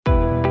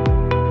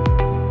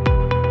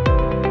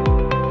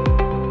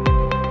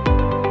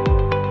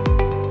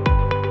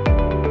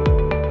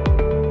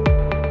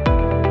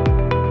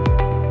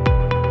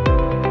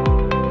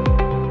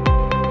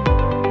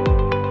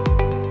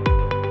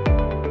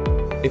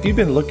If you've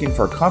been looking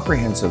for a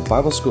comprehensive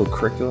Bible school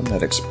curriculum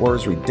that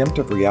explores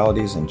redemptive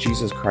realities in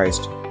Jesus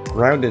Christ,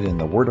 grounded in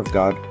the Word of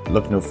God,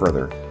 look no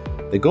further.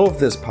 The goal of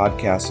this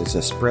podcast is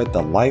to spread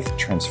the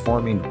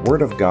life-transforming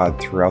Word of God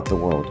throughout the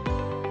world,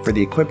 for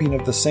the equipping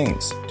of the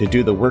saints to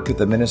do the work of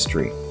the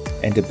ministry,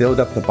 and to build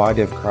up the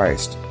body of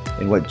Christ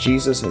in what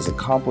Jesus has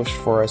accomplished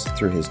for us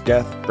through his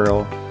death,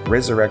 burial,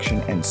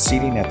 resurrection, and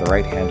seating at the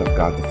right hand of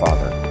God the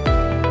Father.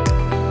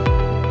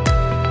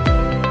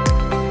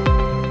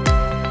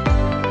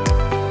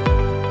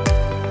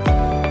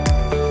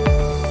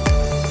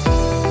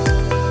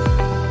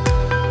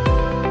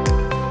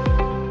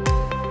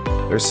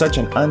 There's such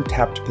an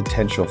untapped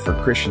potential for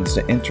Christians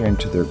to enter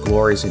into their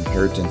glorious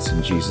inheritance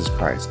in Jesus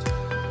Christ.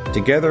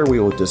 Together we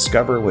will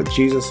discover what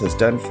Jesus has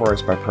done for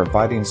us by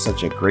providing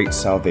such a great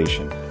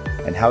salvation,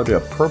 and how to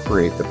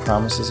appropriate the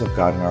promises of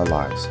God in our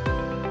lives.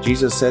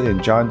 Jesus said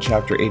in John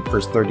chapter 8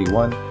 verse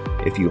 31,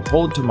 "If you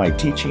hold to my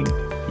teaching,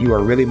 you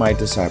are really my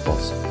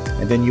disciples,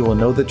 and then you will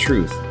know the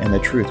truth, and the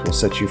truth will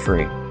set you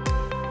free."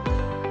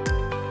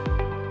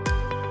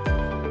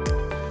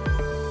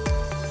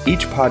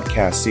 Each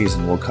podcast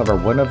season will cover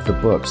one of the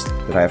books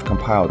that I have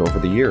compiled over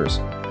the years.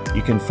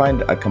 You can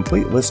find a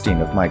complete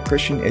listing of my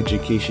Christian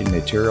education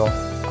material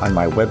on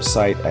my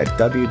website at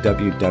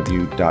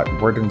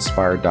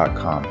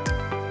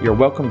www.wordinspire.com. You're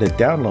welcome to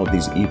download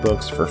these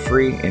ebooks for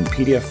free in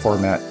PDF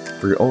format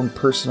for your own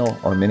personal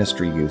or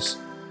ministry use.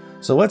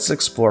 So let's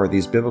explore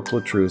these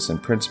biblical truths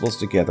and principles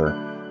together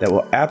that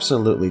will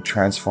absolutely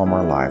transform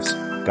our lives.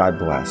 God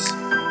bless.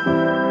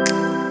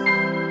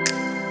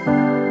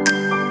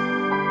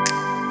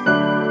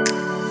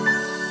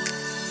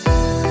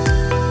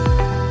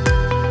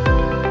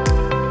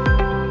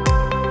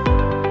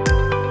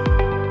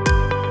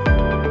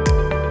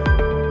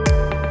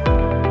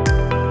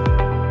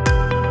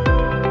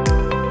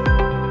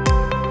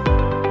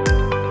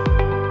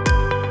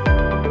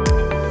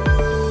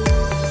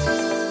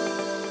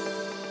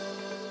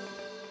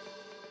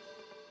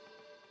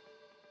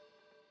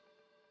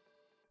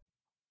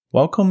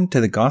 Welcome to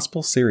the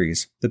Gospel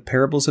series, The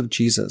Parables of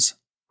Jesus,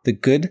 the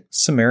Good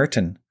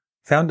Samaritan,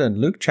 found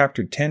in Luke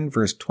chapter 10,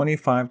 verse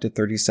 25 to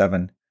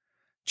 37.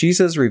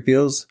 Jesus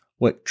reveals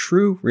what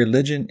true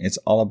religion is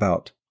all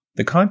about.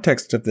 The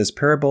context of this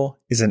parable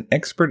is an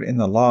expert in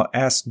the law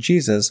asks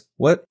Jesus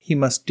what he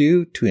must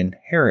do to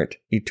inherit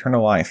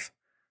eternal life.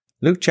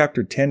 Luke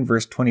chapter 10,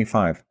 verse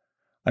 25.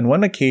 On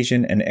one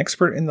occasion, an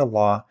expert in the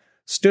law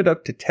stood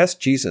up to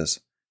test Jesus.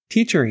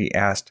 "Teacher," he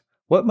asked,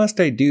 "what must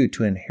I do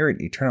to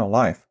inherit eternal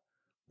life?"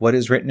 "What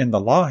is written in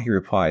the law?" he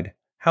replied.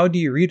 "How do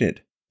you read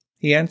it?"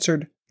 He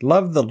answered,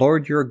 "Love the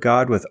Lord your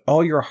God with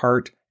all your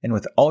heart, and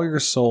with all your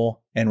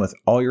soul, and with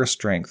all your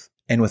strength,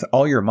 and with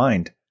all your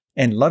mind,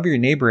 and love your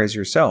neighbor as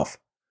yourself."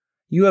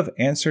 "You have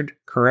answered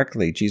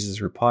correctly,"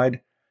 Jesus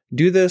replied.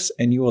 "Do this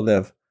and you will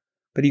live."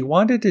 But he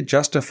wanted to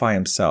justify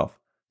himself,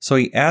 so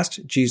he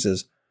asked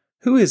Jesus,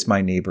 "Who is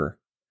my neighbor?"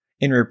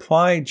 In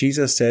reply,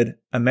 Jesus said,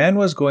 "A man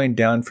was going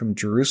down from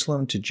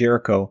Jerusalem to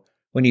Jericho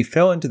when he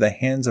fell into the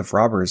hands of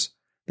robbers.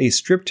 They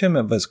stripped him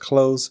of his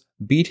clothes,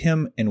 beat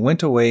him, and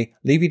went away,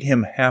 leaving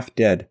him half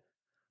dead.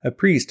 A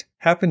priest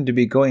happened to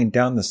be going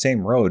down the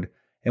same road,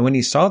 and when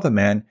he saw the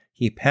man,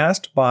 he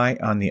passed by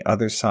on the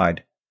other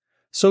side.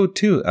 So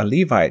too a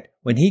Levite,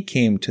 when he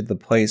came to the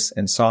place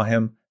and saw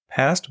him,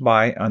 passed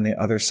by on the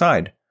other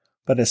side.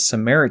 But a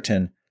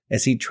Samaritan,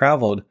 as he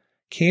traveled,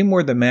 came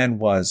where the man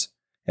was,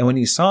 and when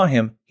he saw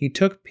him, he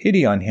took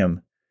pity on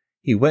him.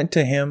 He went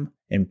to him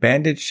and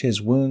bandaged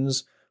his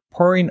wounds,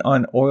 pouring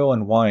on oil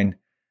and wine.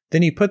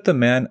 Then he put the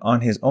man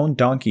on his own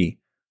donkey,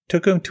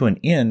 took him to an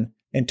inn,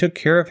 and took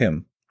care of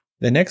him.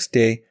 The next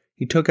day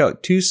he took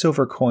out 2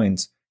 silver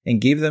coins and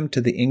gave them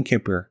to the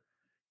innkeeper.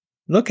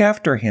 'Look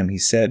after him,' he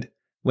said.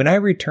 'When I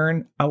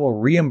return, I will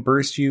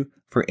reimburse you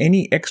for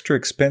any extra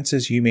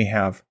expenses you may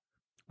have.'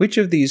 Which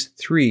of these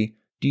 3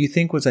 do you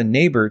think was a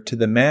neighbor to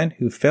the man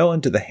who fell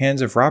into the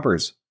hands of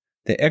robbers?"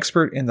 The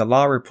expert in the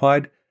law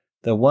replied,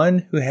 "The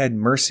one who had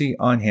mercy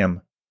on him."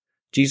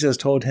 Jesus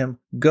told him,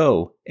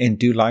 "Go and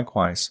do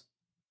likewise."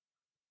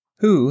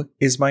 Who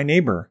is my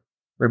neighbor?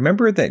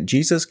 Remember that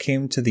Jesus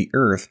came to the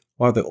earth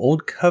while the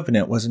old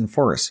covenant was in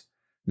force.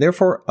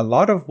 Therefore, a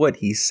lot of what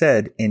he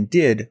said and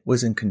did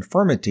was in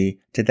conformity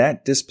to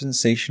that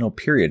dispensational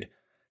period.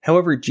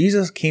 However,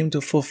 Jesus came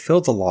to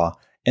fulfill the law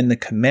and the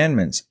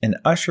commandments and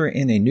usher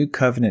in a new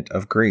covenant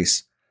of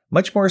grace,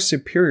 much more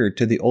superior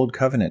to the old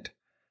covenant.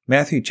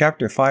 Matthew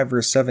chapter 5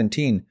 verse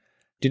 17,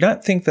 "Do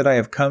not think that I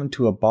have come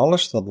to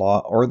abolish the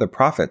law or the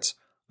prophets.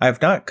 I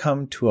have not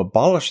come to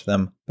abolish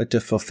them, but to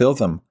fulfill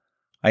them.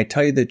 I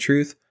tell you the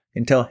truth,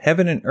 until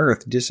heaven and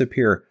earth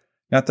disappear,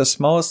 not the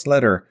smallest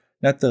letter,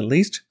 not the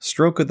least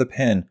stroke of the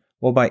pen,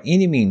 will by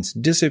any means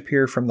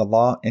disappear from the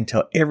law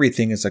until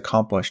everything is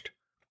accomplished."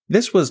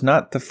 This was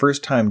not the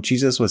first time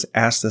Jesus was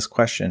asked this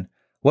question,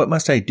 "What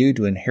must I do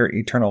to inherit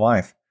eternal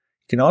life?"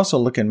 You can also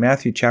look in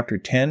Matthew chapter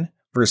 10,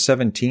 verse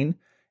 17,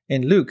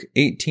 and Luke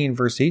 18,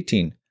 verse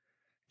 18.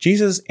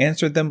 Jesus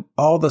answered them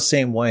all the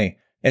same way.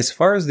 As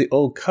far as the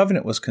old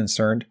covenant was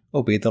concerned,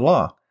 obey the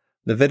law.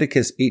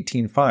 Leviticus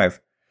 18:5.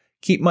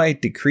 Keep my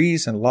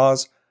decrees and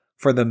laws,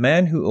 for the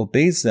man who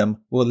obeys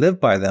them will live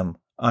by them.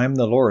 I am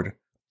the Lord."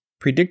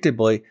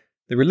 Predictably,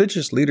 the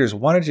religious leaders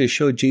wanted to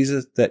show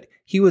Jesus that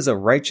he was a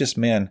righteous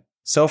man,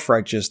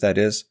 self-righteous that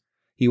is.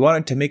 He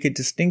wanted to make a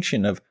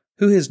distinction of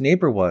who his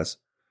neighbor was,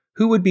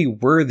 who would be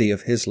worthy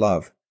of his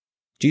love.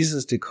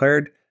 Jesus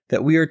declared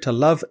that we are to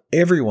love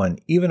everyone,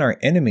 even our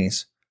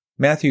enemies.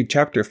 Matthew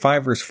chapter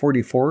 5 verse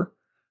 44,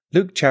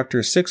 Luke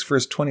chapter 6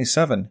 verse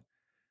 27.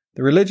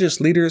 The religious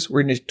leaders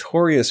were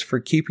notorious for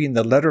keeping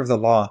the letter of the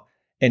law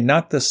and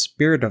not the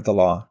spirit of the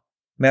law.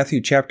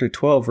 Matthew chapter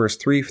 12 verse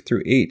 3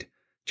 through 8,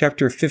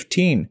 chapter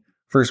 15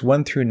 verse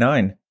 1 through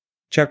 9,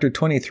 chapter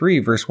 23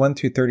 verse 1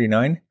 through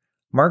 39,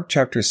 Mark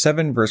chapter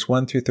 7 verse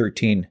 1 through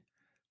 13.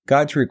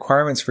 God's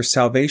requirements for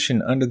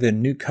salvation under the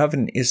new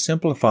covenant is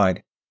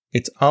simplified.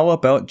 It's all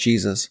about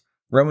Jesus.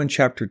 Romans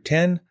chapter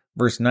 10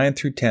 verse 9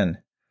 through 10.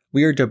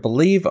 We are to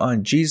believe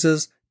on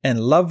Jesus and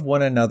love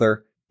one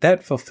another.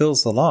 That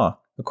fulfills the law,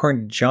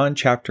 according to John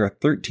chapter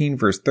 13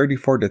 verse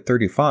 34 to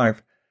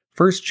 35,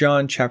 1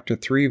 John chapter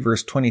 3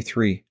 verse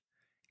 23.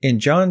 In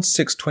John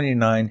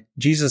 6:29,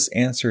 Jesus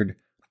answered,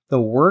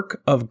 "The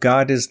work of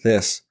God is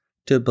this,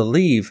 to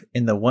believe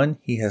in the one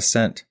he has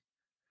sent."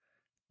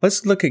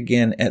 Let's look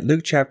again at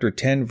Luke chapter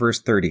 10 verse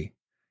 30.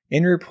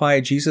 In reply,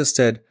 Jesus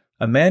said,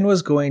 "A man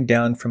was going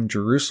down from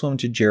Jerusalem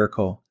to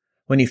Jericho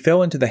when he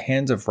fell into the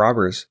hands of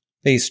robbers.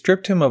 They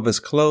stripped him of his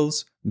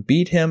clothes,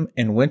 beat him,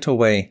 and went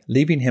away,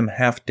 leaving him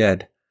half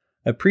dead.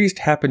 A priest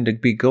happened to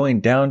be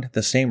going down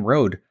the same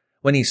road.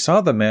 When he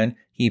saw the man,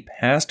 he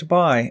passed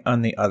by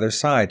on the other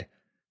side.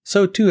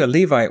 So too a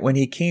Levite, when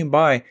he came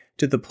by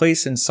to the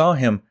place and saw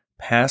him,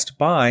 passed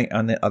by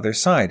on the other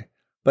side.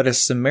 But a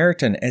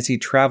Samaritan, as he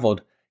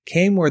traveled,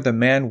 came where the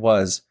man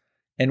was,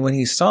 and when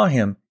he saw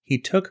him, he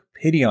took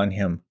pity on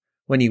him.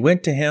 When he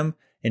went to him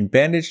and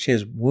bandaged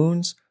his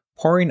wounds,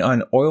 pouring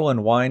on oil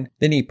and wine,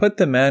 then he put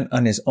the man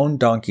on his own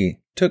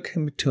donkey, took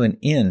him to an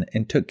inn,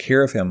 and took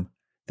care of him.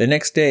 The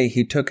next day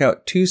he took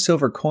out 2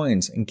 silver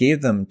coins and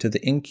gave them to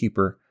the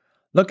innkeeper.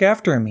 'Look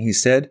after him,' he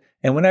said,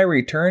 'and when I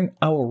return,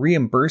 I will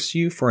reimburse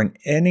you for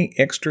any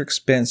extra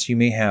expense you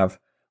may have.'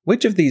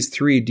 Which of these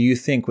 3 do you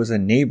think was a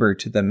neighbor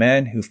to the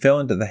man who fell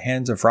into the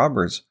hands of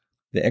robbers?"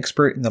 The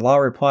expert in the law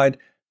replied,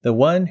 "The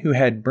one who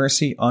had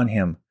mercy on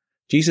him."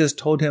 Jesus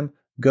told him,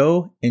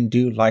 "Go and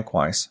do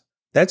likewise."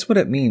 That's what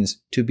it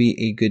means to be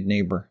a good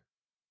neighbor.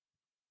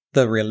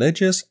 The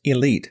religious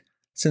elite.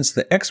 Since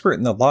the expert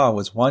in the law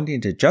was wanting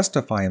to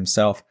justify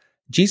himself,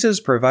 Jesus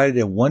provided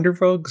a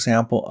wonderful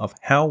example of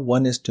how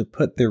one is to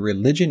put their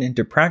religion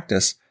into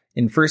practice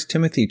in 1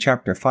 Timothy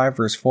chapter 5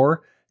 verse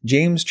 4,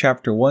 James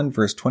chapter 1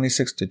 verse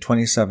 26 to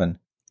 27.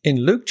 In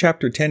Luke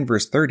chapter 10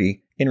 verse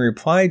 30, in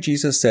reply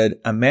Jesus said,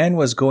 "A man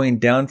was going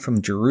down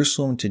from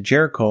Jerusalem to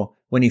Jericho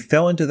when he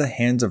fell into the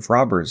hands of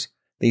robbers.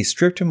 They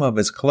stripped him of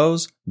his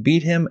clothes,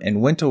 beat him,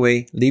 and went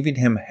away, leaving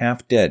him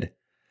half dead."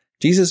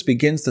 Jesus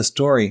begins the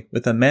story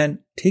with a man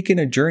taking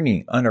a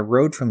journey on a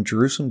road from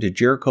Jerusalem to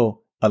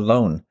Jericho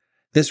alone.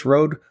 This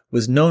road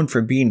was known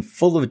for being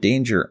full of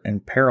danger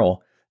and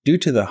peril due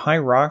to the high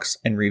rocks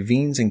and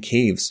ravines and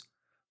caves.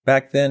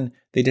 Back then,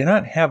 they did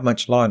not have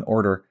much law and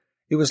order.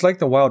 It was like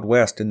the Wild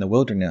West in the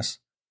wilderness,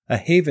 a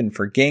haven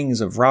for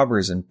gangs of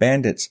robbers and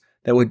bandits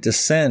that would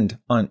descend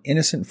on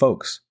innocent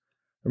folks.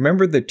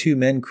 Remember the 2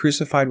 men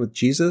crucified with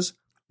Jesus?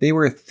 They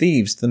were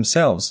thieves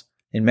themselves,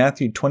 in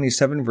Matthew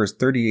 27 verse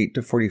 38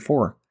 to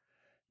 44.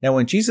 Now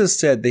when Jesus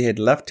said they had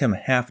left him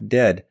half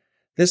dead,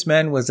 this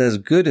man was as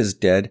good as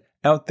dead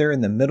out there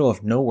in the middle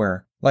of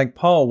nowhere. Like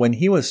Paul when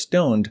he was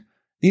stoned,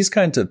 these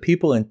kinds of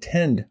people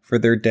intend for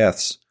their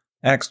deaths.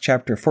 Acts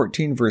chapter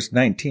 14 verse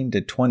 19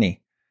 to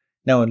 20.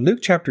 Now in Luke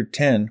chapter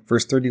 10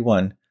 verse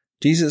 31,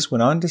 Jesus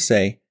went on to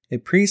say, "A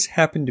priest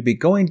happened to be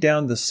going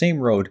down the same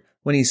road.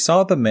 When he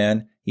saw the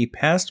man, he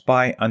passed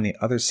by on the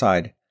other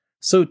side.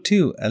 So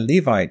too a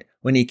Levite,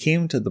 when he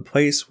came to the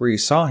place where he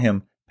saw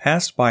him,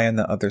 passed by on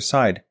the other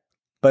side.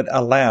 But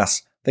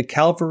alas, the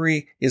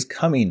Calvary is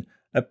coming.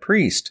 A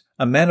priest,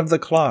 a man of the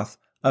cloth,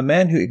 a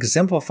man who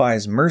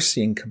exemplifies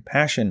mercy and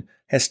compassion,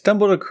 has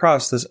stumbled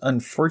across this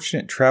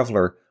unfortunate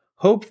traveler.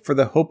 Hope for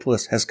the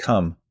hopeless has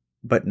come,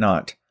 but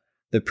not."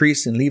 The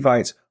priests and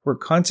Levites were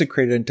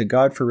consecrated unto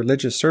God for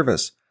religious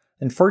service.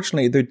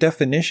 Unfortunately, their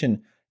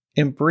definition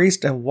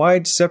embraced a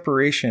wide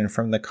separation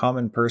from the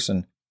common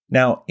person.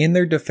 Now, in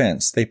their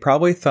defense, they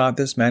probably thought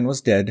this man was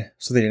dead,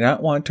 so they did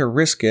not want to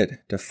risk it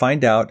to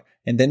find out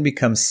and then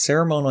become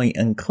ceremonially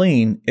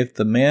unclean if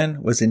the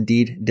man was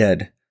indeed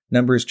dead.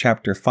 Numbers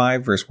chapter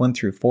 5 verse 1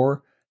 through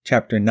 4,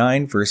 chapter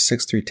 9 verse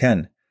 6 through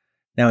 10.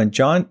 Now in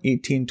John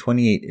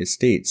 18:28 it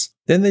states,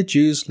 "Then the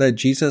Jews led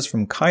Jesus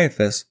from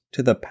Caiaphas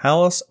to the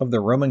palace of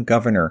the Roman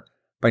governor.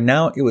 By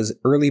now it was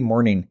early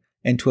morning,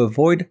 and to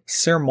avoid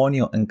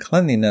ceremonial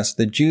uncleanliness,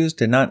 the Jews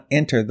did not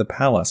enter the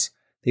palace.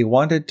 They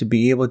wanted to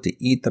be able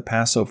to eat the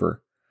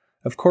Passover.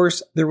 Of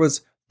course, there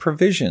was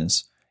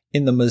provisions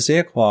in the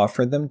Mosaic law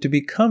for them to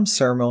become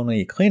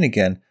ceremonially clean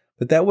again,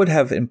 but that would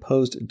have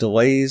imposed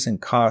delays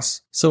and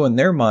costs, so in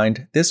their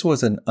mind, this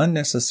was an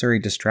unnecessary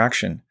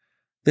distraction.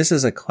 This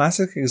is a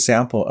classic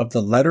example of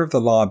the letter of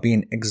the law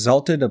being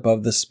exalted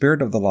above the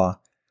spirit of the law.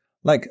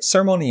 Like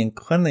ceremony and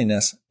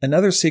cleanliness,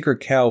 another sacred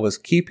cow was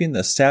keeping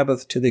the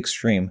Sabbath to the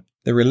extreme.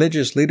 The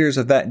religious leaders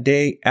of that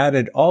day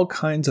added all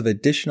kinds of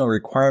additional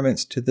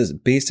requirements to this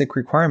basic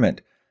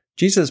requirement.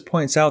 Jesus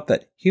points out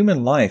that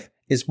human life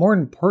is more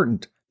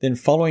important than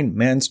following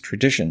man's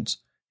traditions.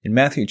 In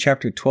Matthew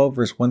chapter 12,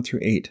 verse 1 through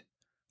 8.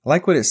 I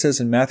like what it says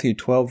in Matthew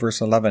 12, verse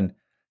 11.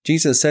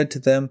 Jesus said to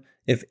them,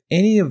 "If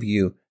any of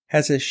you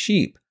has a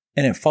sheep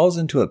and it falls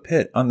into a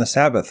pit on the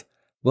Sabbath,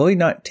 will he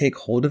not take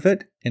hold of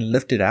it and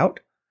lift it out?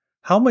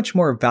 How much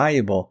more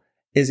valuable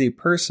is a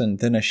person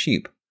than a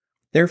sheep?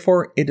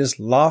 Therefore it is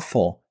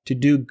lawful to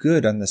do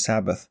good on the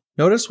Sabbath."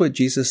 Notice what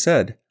Jesus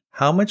said.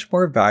 How much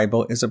more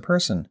valuable is a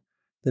person?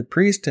 The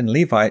priest and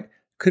Levite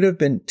could have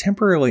been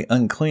temporarily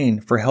unclean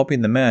for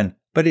helping the man,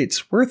 but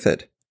it's worth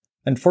it.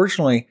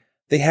 Unfortunately,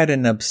 they had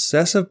an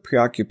obsessive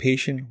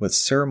preoccupation with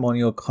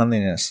ceremonial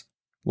cleanliness.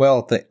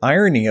 Well, the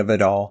irony of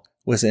it all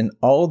was in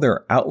all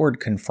their outward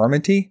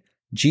conformity,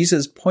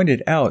 Jesus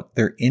pointed out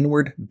their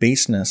inward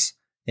baseness.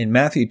 In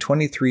Matthew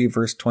 23,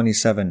 verse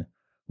 27,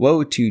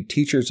 "Woe to you,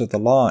 teachers of the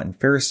law and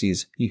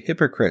Pharisees, you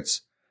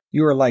hypocrites!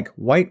 You are like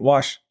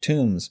whitewashed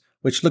tombs,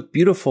 which look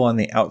beautiful on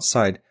the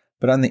outside,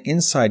 but on the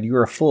inside you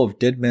are full of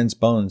dead men's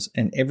bones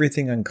and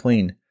everything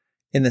unclean.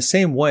 In the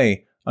same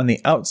way, on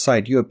the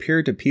outside you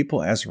appear to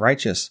people as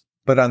righteous,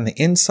 but on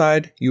the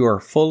inside you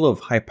are full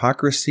of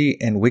hypocrisy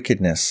and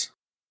wickedness."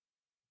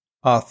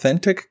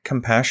 Authentic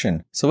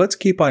compassion. So let's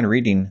keep on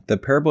reading the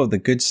parable of the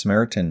Good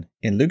Samaritan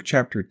in Luke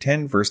chapter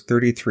 10, verse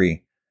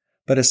 33.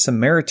 "But a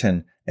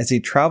Samaritan, as he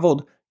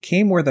traveled,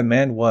 came where the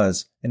man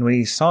was, and when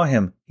he saw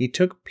him, he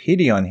took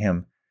pity on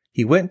him.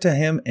 He went to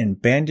him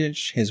and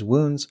bandaged his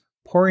wounds,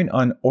 pouring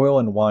on oil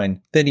and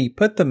wine. Then he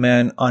put the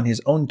man on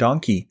his own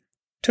donkey,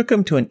 took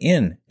him to an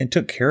inn, and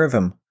took care of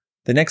him.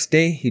 The next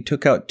day he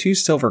took out 2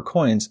 silver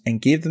coins and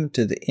gave them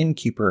to the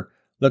innkeeper.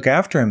 'Look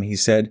after him,' he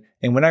said,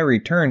 'and when I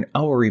return,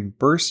 I will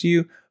reimburse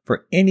you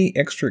for any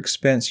extra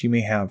expense you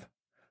may have.'"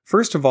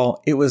 First of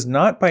all, it was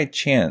not by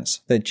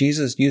chance that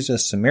Jesus used a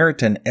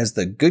Samaritan as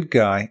the good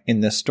guy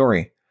in this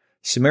story.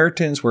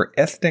 Samaritans were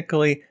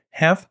ethnically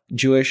half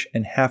Jewish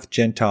and half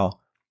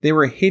Gentile. They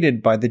were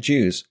hated by the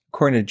Jews,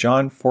 according to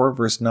John 4,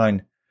 verse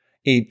 9.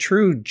 A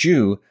true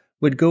Jew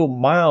would go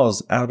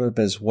miles out of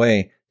his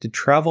way to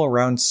travel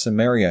around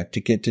Samaria to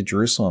get to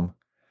Jerusalem.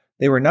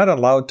 They were not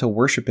allowed to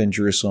worship in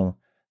Jerusalem.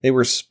 They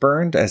were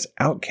spurned as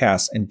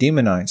outcasts and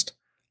demonized.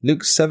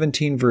 Luke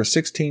 17, verse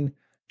 16,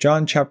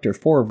 John chapter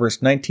 4,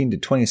 verse 19 to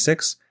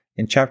 26,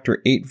 and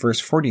chapter 8, verse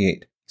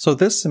 48. So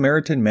this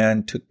Samaritan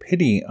man took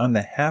pity on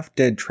the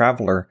half-dead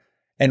traveler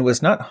and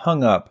was not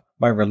hung up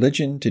by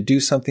religion to do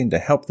something to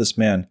help this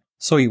man.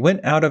 So he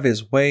went out of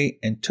his way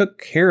and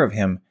took care of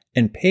him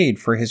and paid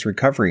for his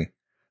recovery.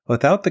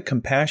 Without the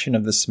compassion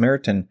of the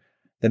Samaritan,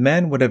 the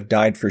man would have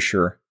died for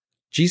sure.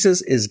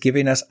 Jesus is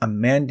giving us a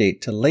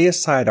mandate to lay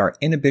aside our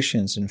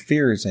inhibitions and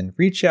fears and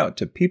reach out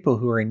to people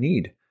who are in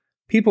need.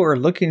 People are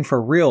looking for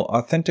real,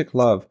 authentic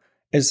love.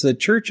 As the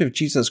Church of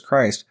Jesus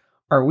Christ,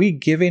 are we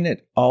giving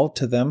it all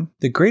to them?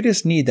 The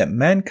greatest need that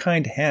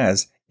mankind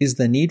has is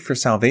the need for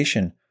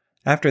salvation.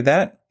 After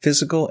that,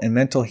 physical and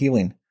mental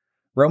healing.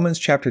 Romans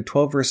chapter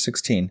 12, verse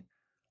 16.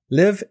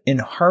 "Live in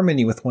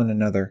harmony with one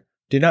another.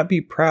 Do not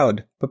be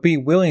proud, but be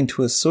willing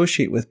to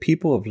associate with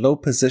people of low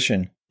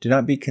position. Do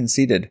not be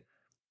conceited."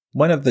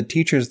 One of the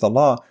teachers of the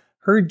law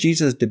heard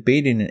Jesus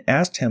debating and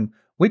asked him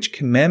which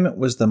commandment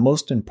was the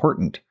most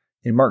important.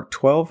 In Mark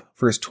 12,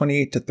 verse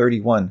 28 to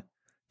 31,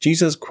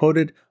 Jesus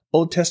quoted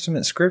Old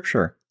Testament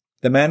scripture.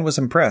 The man was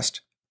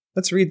impressed.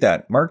 Let's read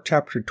that. Mark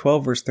chapter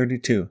 12, verse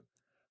 32.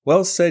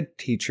 "Well said,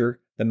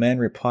 teacher," the man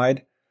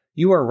replied.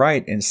 "You are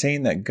right in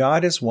saying that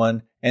God is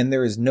one and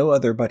there is no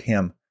other but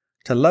Him.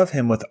 To love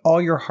Him with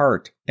all your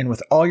heart and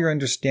with all your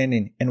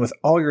understanding and with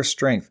all your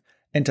strength,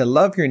 and to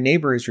love your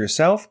neighbor as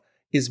yourself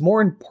is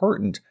more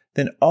important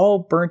than all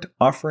burnt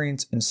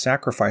offerings and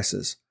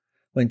sacrifices."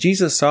 When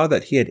Jesus saw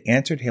that he had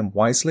answered him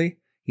wisely,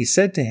 he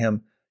said to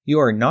him, "You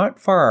are not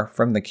far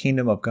from the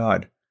kingdom of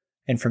God."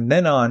 And from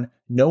then on,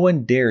 no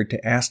one dared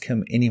to ask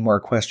him any more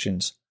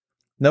questions.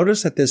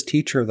 Notice that this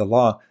teacher of the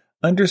law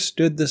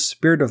understood the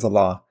spirit of the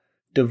law,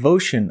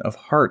 devotion of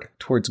heart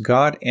towards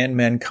God and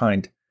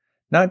mankind,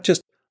 not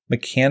just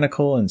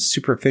mechanical and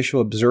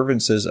superficial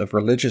observances of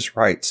religious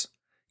rites.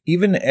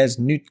 Even as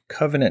New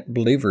Covenant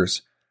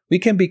believers, we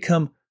can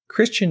become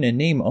Christian in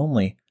name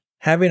only,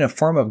 having a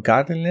form of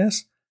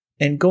godliness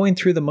and going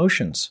through the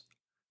motions.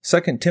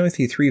 2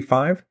 Timothy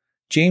 3:5,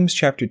 James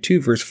chapter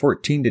 2 verse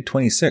 14 to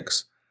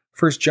 26,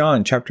 1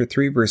 John chapter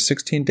 3 verse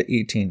 16 to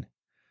 18.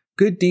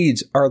 Good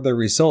deeds are the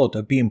result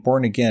of being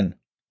born again,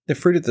 the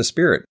fruit of the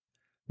Spirit.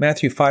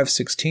 Matthew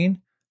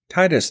 5:16,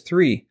 Titus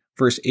 3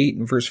 verse 8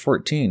 and verse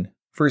 14,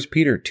 1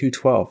 Peter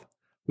 2:12.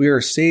 We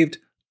are saved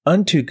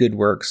unto good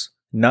works,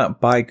 not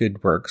by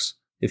good works.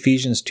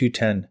 Ephesians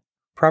 2:10.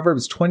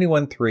 Proverbs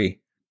 21:3.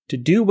 To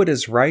do what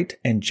is right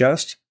and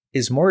just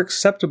is more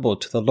acceptable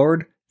to the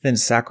Lord than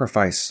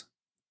sacrifice.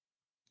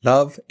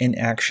 Love in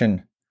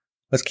action.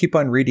 Let's keep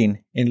on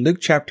reading in Luke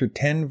chapter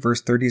 10,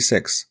 verse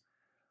 36.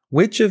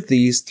 Which of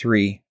these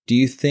three do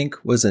you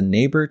think was a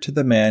neighbor to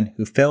the man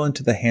who fell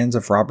into the hands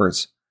of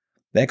robbers?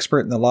 The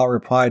expert in the law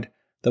replied,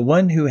 the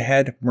one who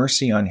had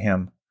mercy on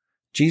him.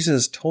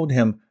 Jesus told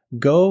him,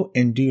 go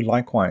and do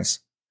likewise.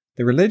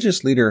 The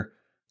religious leader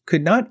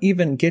could not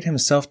even get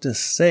himself to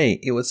say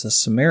it was a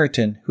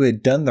Samaritan who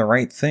had done the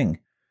right thing.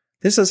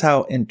 This is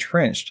how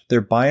entrenched their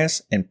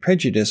bias and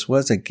prejudice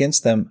was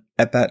against them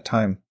at that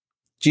time.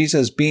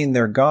 Jesus, being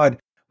their God,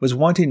 was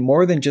wanting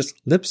more than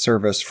just lip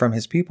service from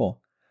his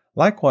people.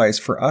 Likewise,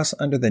 for us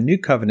under the new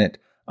covenant,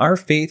 our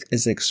faith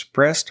is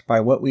expressed by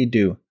what we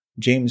do.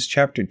 James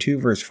chapter 2,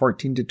 verse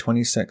 14 to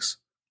 26.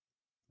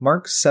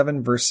 Mark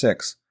 7, verse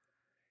 6.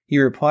 He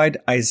replied,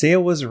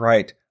 Isaiah was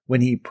right when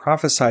he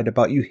prophesied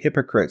about you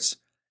hypocrites.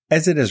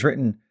 As it is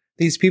written,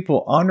 these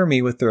people honor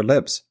me with their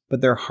lips,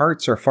 but their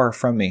hearts are far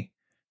from me.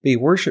 They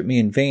worship me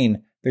in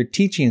vain. Their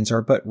teachings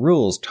are but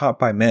rules taught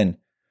by men.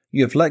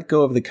 You have let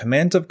go of the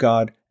commands of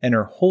God and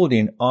are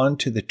holding on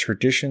to the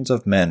traditions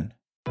of men.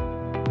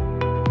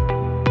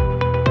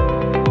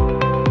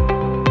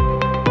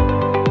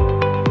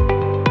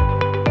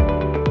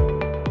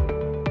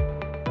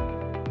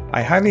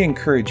 I highly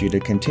encourage you to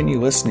continue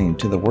listening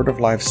to the Word of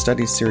Life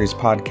Study Series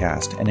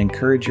podcast and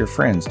encourage your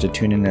friends to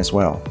tune in as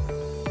well.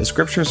 The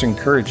scriptures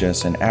encourage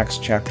us in Acts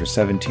chapter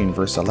 17,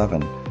 verse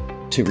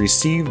 11, to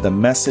receive the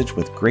message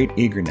with great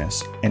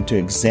eagerness and to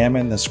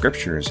examine the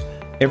scriptures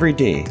every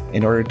day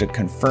in order to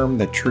confirm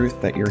the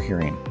truth that you're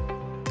hearing.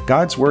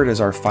 God's Word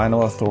is our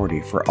final authority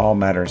for all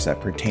matters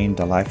that pertain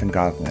to life and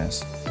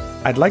godliness.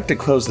 I'd like to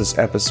close this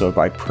episode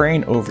by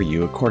praying over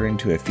you according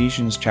to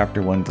Ephesians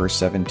chapter 1, verse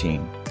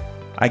 17.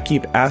 I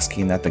keep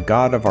asking that the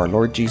God of our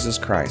Lord Jesus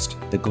Christ,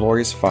 the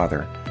glorious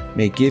Father,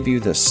 may give you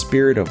the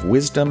spirit of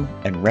wisdom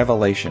and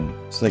revelation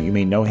so that you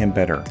may know him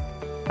better.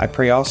 I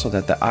pray also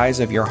that the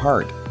eyes of your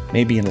heart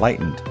may be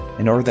enlightened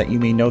in order that you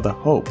may know the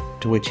hope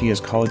to which he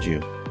has called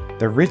you,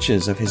 the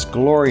riches of his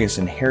glorious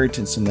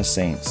inheritance in the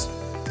saints,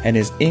 and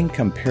his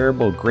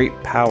incomparable great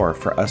power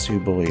for us who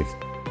believe.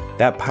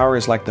 That power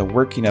is like the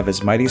working of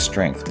his mighty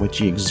strength which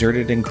he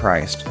exerted in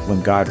Christ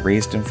when God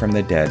raised him from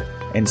the dead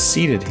and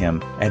seated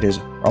him at his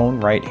own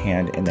right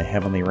hand in the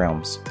heavenly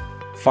realms,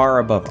 far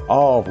above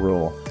all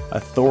rule,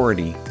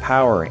 authority,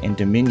 power, and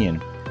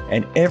dominion,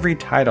 and every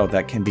title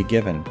that can be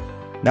given,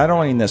 not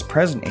only in this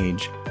present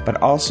age, but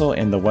also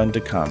in the one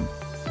to come.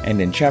 And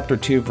in chapter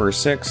 2, verse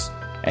 6,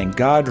 and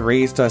God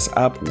raised us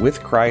up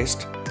with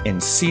Christ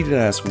and seated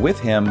us with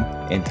him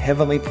in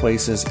heavenly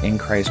places in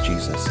Christ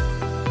Jesus.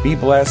 Be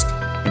blessed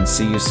and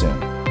see you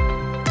soon.